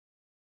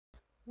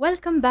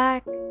Welcome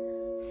back.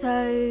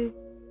 So,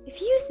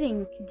 if you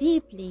think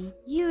deeply,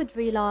 you'd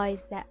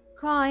realize that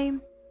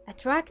crime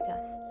attracts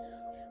us.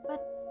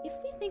 But if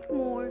we think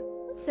more,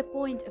 what's the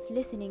point of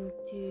listening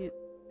to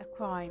a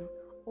crime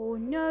or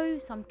know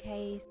some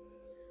case?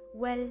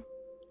 Well,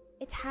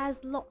 it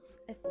has lots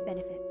of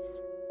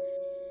benefits.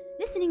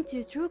 Listening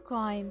to true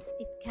crimes,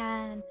 it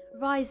can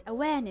raise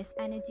awareness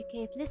and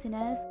educate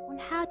listeners on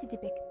how to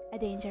depict a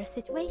dangerous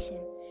situation.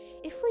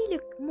 If we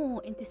look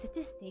more into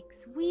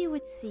statistics, we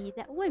would see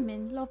that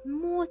women love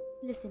more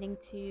listening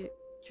to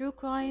true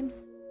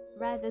crimes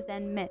rather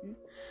than men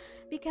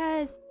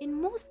because in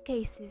most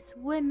cases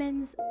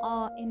women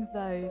are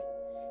involved.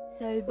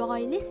 So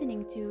by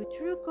listening to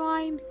true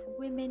crimes,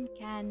 women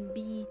can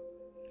be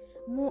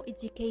more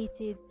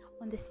educated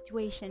on the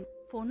situation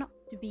for not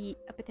to be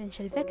a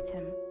potential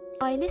victim.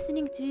 By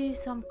listening to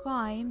some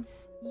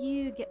crimes,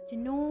 you get to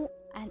know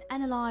and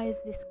analyze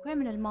these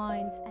criminal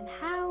minds and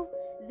how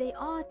they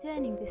are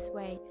turning this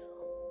way.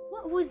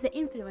 What was the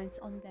influence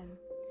on them?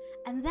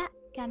 And that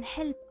can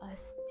help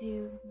us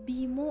to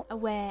be more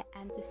aware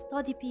and to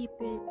study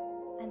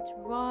people and to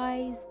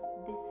rise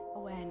this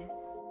awareness.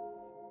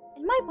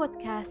 In my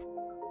podcast,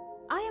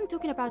 I am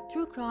talking about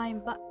true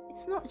crime, but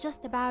it's not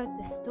just about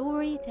the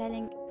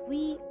storytelling.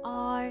 We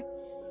are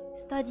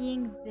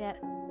studying the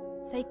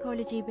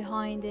psychology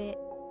behind it.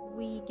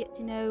 We get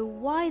to know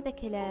why the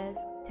killers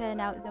turn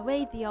out the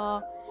way they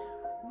are.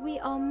 We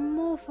are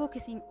more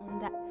focusing on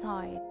that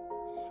side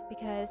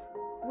because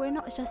we're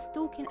not just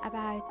talking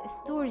about a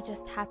story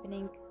just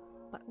happening,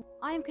 but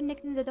I am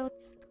connecting the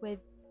dots with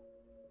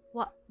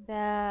what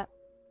the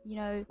you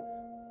know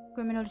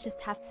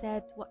criminologists have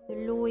said, what the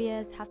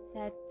lawyers have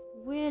said.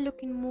 We're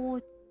looking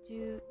more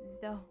to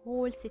the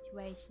whole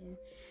situation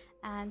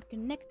and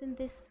connecting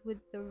this with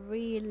the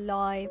real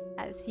life,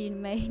 as you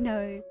may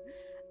know.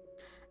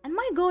 And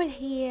my goal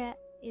here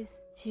is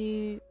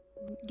to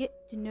get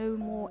to know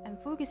more and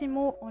focusing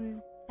more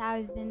on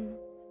thousand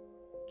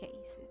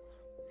cases.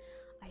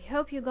 I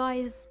hope you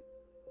guys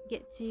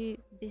get to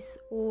this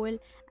all,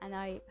 and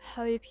I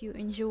hope you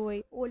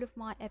enjoy all of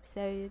my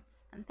episodes.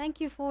 And thank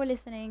you for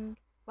listening.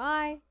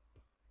 Bye.